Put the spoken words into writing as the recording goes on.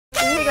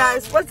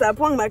guys, what's up?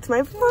 Welcome back to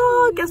my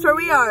vlog. Guess where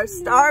we are?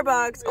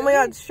 Starbucks. Oh my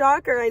god,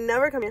 shocker. I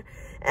never come here.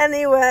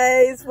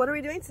 Anyways, what are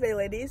we doing today,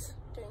 ladies?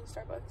 Doing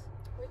Starbucks.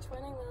 Which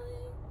one, Lily?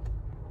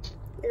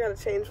 I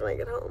gotta change when I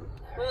get home.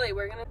 Lily,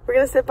 we're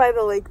gonna sit by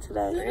the lake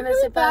today. We're gonna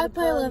sit back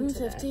by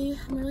 11:50.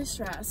 I'm really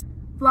stressed.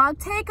 Vlog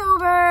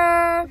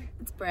takeover.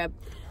 It's Brib.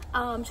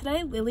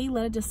 Today Lily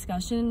led a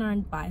discussion in our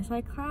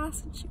bi-sci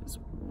class, and she was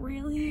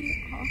really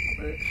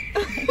awkward.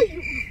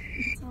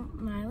 So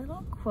my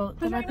little quote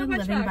that I've been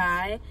living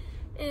by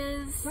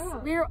is,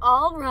 "We're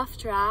all rough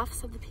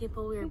drafts of the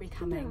people we are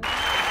becoming."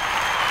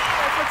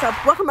 What's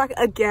up? Welcome back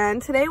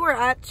again. Today we're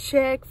at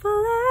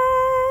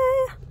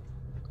Chick-fil-A.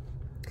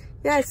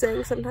 Yeah, I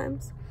sing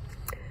sometimes.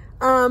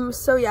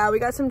 So yeah, we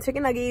got some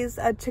chicken nuggies,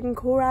 a chicken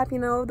cool wrap, you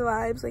know, the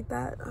vibes like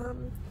that.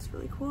 It's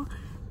really cool.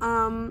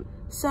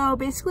 So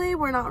basically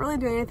we're not really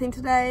doing anything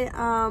today.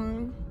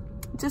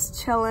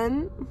 Just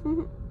chilling.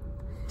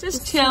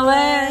 Just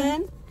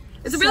chilling.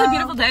 It's a really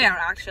beautiful day out,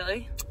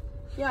 actually.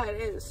 Yeah,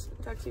 it is.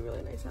 It's actually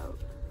really nice out.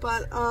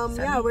 But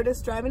yeah, we're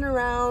just driving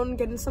around,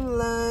 getting some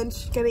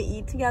lunch, gonna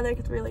eat together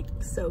because we're like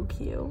so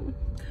cute.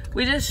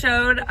 We just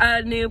showed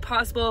a new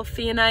possible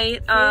Fia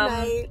night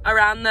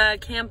around the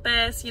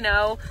campus. You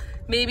know,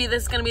 maybe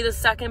this is gonna be the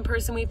second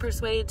person we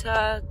persuade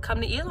to come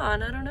to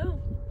Elon. I don't know.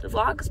 The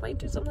vlogs might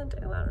do something too.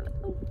 I don't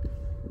know.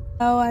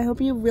 Oh, I hope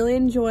you really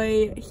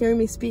enjoy hearing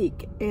me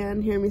speak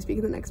and hearing me speak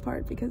in the next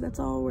part, because that's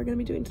all we're gonna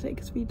be doing today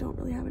because we don't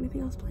really have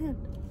anything else planned.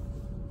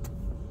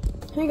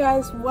 Hey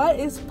guys, what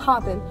is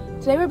poppin'?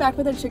 Today we're back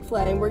with our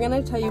Chick-fil-A and we're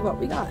gonna tell you what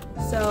we got.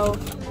 So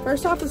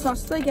first off, the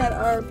sauces I get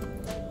are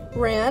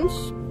ranch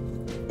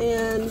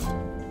and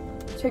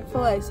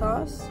Chick-fil-A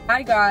sauce.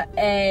 I got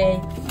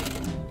a...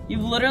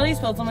 You've literally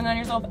spilled something on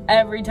yourself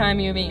every time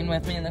you've eaten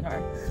with me in the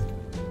car.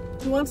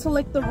 Who wants to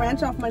lick the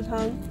ranch off my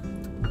tongue?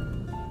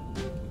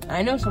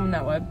 I know someone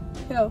that would.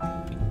 Who?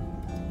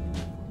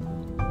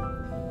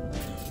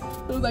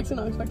 I was actually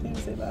not expecting you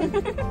to say that.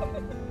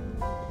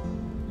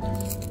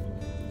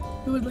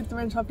 Who would lick the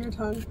ranch off your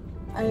tongue?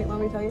 I didn't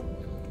want me to tell you.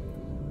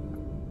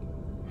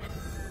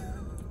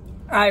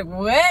 I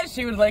wish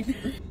you would like...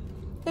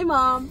 Hey,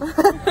 Mom.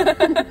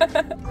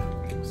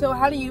 So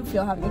how do you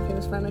feel having a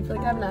famous friend? I feel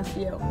like I haven't asked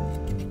you.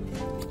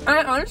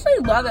 I honestly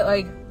love it,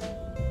 like...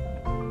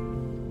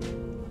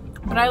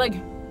 But I, like,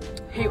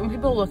 hate when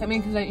people look at me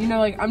because, you know,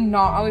 like, I'm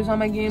not always on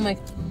my game. Like,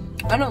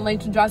 I don't like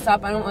to dress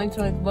up. I don't like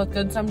to, like, look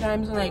good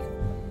sometimes. And, like,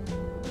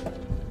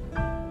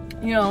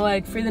 you know,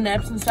 like, free the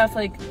nips and stuff.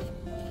 Like,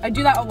 I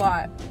do that a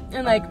lot.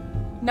 And, like,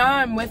 now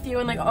I'm with you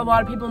and, like, a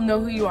lot of people know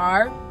who you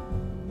are.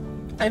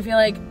 I feel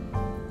like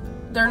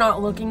they're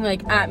not looking,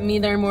 like, at me.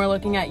 They're more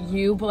looking at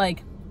you. But,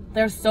 like,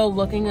 they're still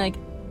looking, like,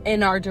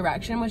 in our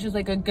direction, which is,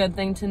 like, a good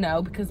thing to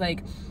know. Because,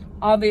 like,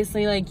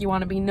 obviously, like, you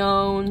want to be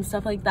known,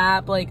 stuff like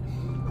that. But, like...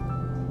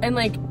 And,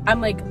 like,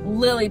 I'm, like,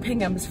 Lily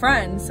Pinkham's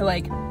friend, so,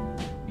 like,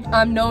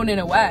 I'm known in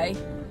a way.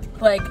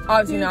 But, like,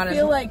 obviously not as... Do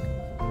you feel like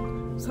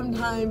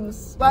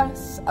sometimes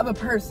less of a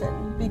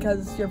person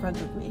because you're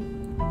friends with me?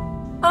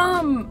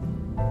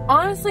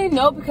 Honestly,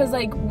 no, because,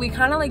 like, we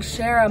kind of, like,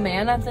 share a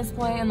man at this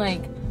point, and,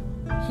 like,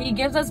 he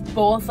gives us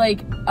both,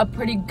 like, a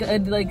pretty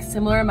good, like,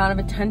 similar amount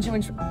of attention,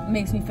 which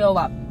makes me feel a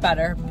lot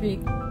better,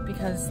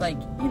 because, like,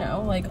 you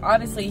know, like,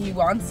 obviously he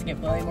wants to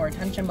give Lily more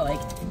attention, but,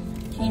 like...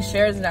 He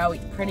shares it out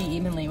pretty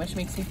evenly, which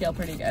makes me feel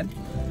pretty good.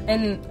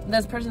 And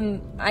this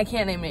person, I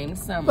can't name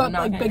names, so I'm not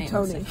like gonna Big name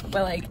Tony. names,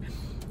 but like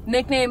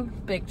nickname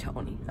Big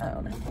Tony. I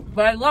don't know,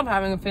 but I love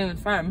having a famous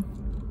friend.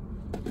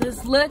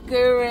 This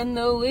liquor in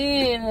the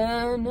weed,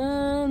 na,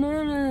 na,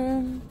 na,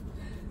 na.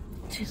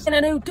 This is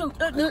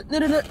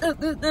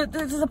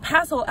a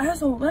asshole.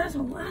 That's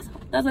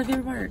my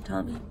favorite part,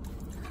 Tommy.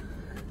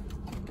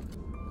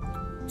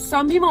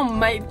 Some people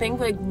might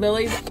think like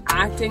Lily's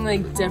acting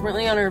like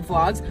differently on her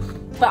vlogs,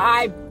 but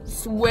I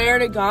swear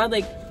to God,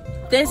 like,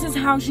 this is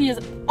how she is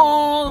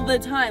all the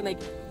time. Like,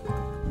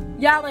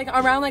 yeah, like,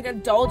 around, like,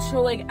 adults,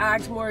 she'll, like,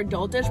 act more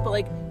adultish, but,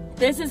 like,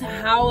 this is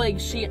how, like,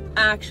 she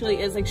actually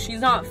is. Like,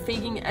 she's not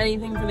faking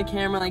anything for the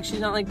camera. Like,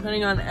 she's not, like,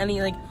 putting on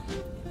any, like,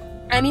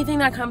 anything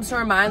that comes to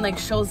her mind, like,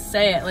 she'll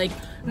say it. Like,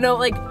 no,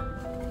 like,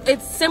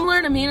 it's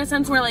similar to me in a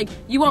sense where, like,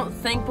 you won't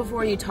think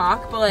before you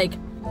talk, but, like,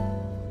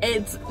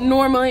 it's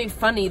normally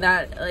funny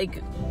that,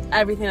 like,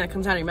 everything that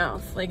comes out of your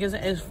mouth, like,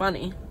 is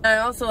funny. I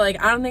also,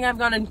 like, I don't think I've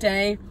gone a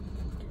day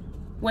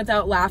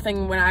without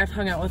laughing when I've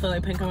hung out with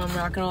Lily Pinkham, I'm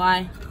not gonna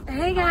lie.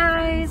 Hey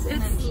guys,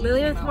 it's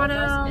Lily with Mono,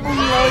 and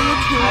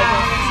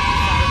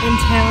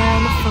Taylor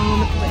on the phone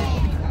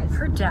with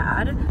her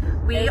dad.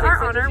 We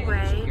are on our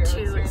way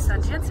to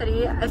Sunshine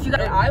City. If you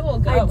guys, I will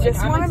go. I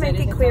just want to make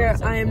it clear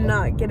I am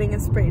not getting a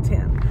spray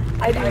tan.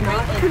 I do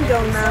not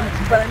condone them,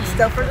 but I'm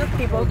still for the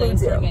people who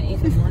do.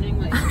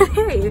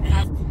 Hey.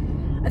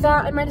 I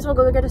thought I might as well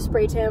go get a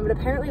spray tan, but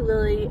apparently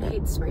Lily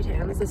hates spray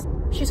tans.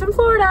 She's from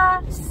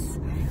Florida.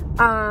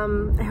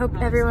 I hope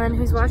everyone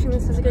who's watching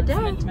this has a good day.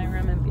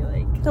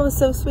 That was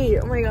so sweet.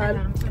 Oh my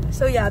god.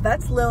 So yeah,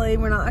 that's Lily.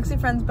 We're not actually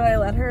friends, but I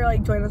let her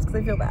like join us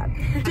because I feel bad.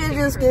 She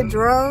just get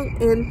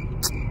drunk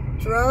and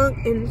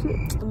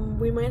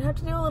we might have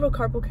to do a little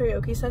carpool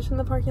karaoke session in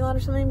the parking lot or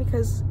something,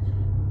 because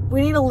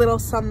we need a little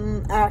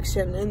some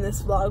action in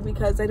this vlog,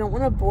 because I don't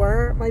want to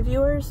bore my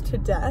viewers to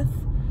death.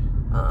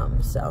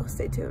 So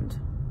stay tuned.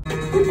 1,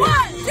 2, 3.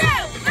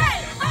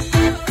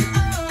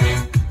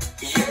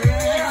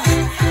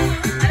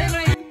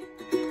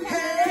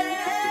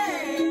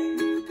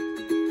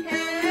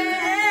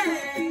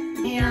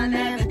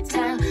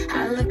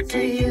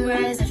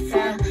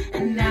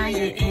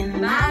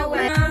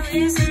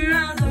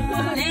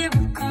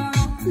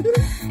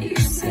 You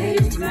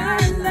saved my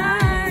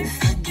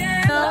life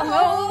again. The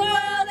whole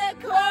world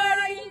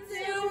according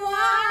to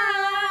one.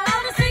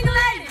 All the single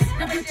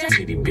ladies.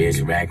 City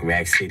bitch,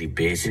 rack, city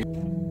bitch.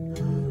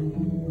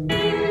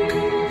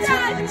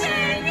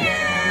 Touching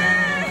you.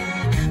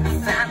 I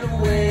found a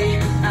way.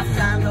 I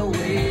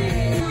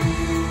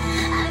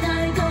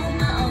gotta go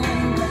my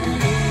own way.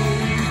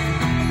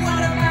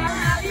 What about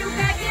how you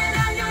begging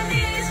on your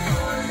knees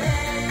for me?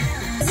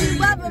 Have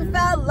you ever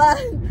felt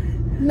like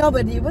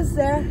nobody was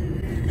there?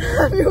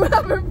 Have you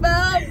ever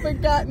felt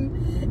forgotten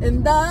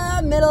in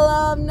the middle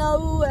of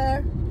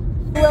nowhere?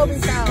 Will be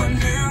found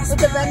with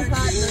the Ben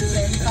Platinum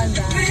and find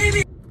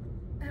that.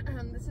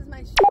 This is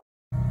my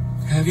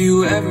Have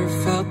you ever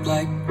felt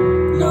like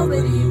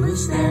nobody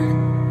was there?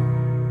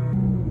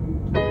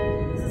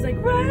 This is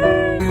like,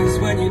 right? It's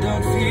when you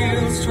don't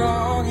feel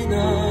strong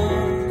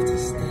enough to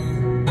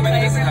stand.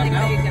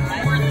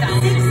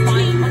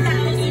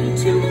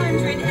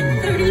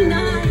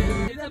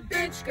 1,239. You're the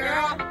bitch,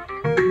 girl.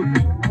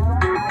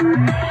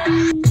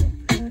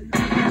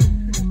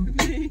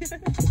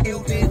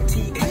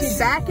 She's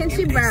back and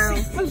she brown.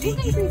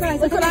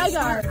 Look what I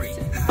got.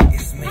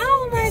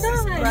 Oh my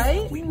god.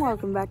 Right?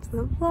 Welcome back to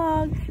the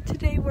vlog.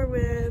 Today we're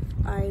with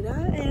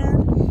Ida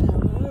and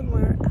Noah, and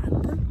we're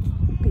at the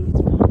beach.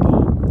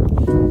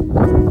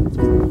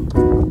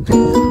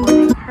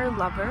 Her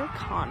lover,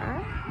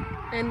 Connor.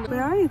 And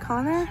where are you,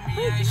 Connor?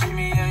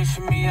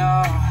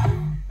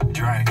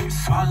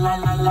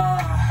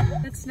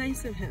 That's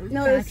nice of him.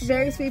 No, it's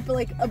very sweet, but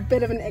like a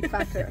bit of an ick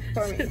factor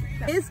for me.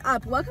 Is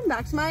up. Welcome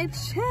back to my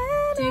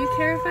channel. Do you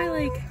care if I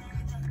like?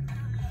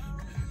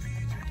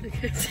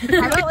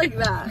 How about like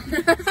that?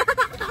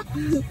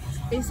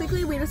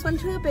 Basically, we just went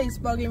to a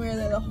baseball game. We were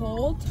there the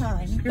whole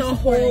time. The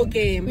whole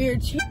game. We were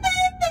cheating.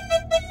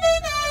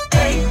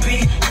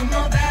 Baby, you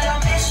know that I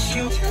miss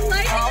you.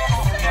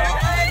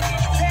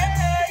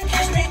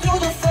 Kiss me through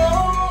the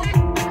phone.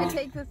 I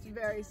take this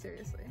very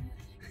seriously.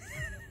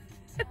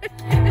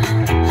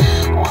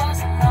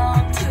 Wasn't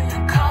long till you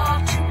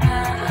called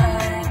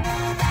tonight.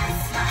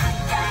 That's my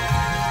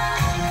girl.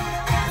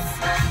 That's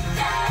my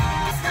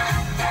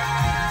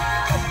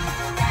girl.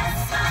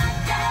 That's my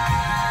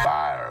girl.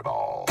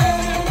 Fireball.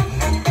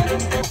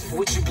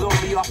 Would you blow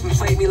me off and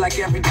play me like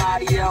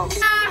everybody else?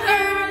 I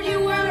heard you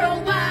were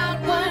a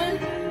wild one.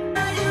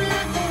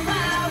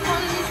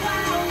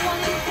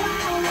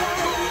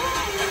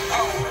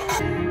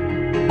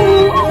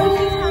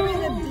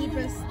 Having the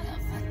deepest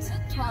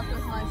talk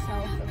with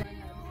myself in my head.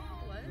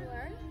 What?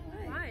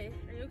 Why?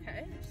 Are you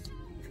okay?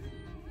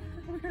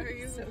 Are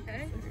you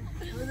okay?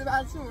 It was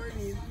about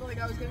sororities, but like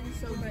I was getting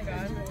so big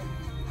into it.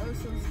 I was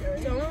so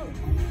scared. Don't.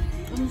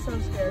 I'm so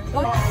scared.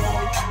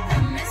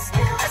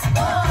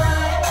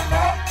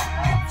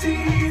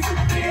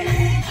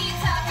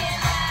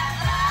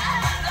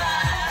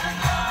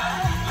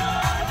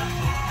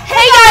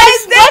 Hey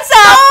guys, thanks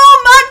so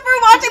much for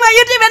watching my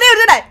YouTube video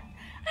today.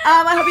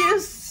 I hope you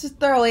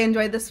thoroughly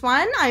enjoyed this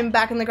one. I'm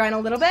back in the grind a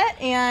little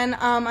bit, and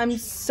I'm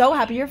so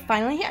happy you're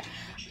finally here.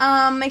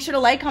 Make sure to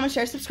like, comment,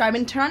 share, subscribe,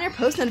 and turn on your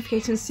post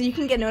notifications so you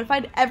can get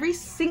notified every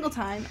single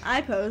time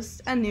I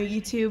post a new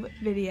YouTube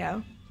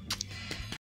video.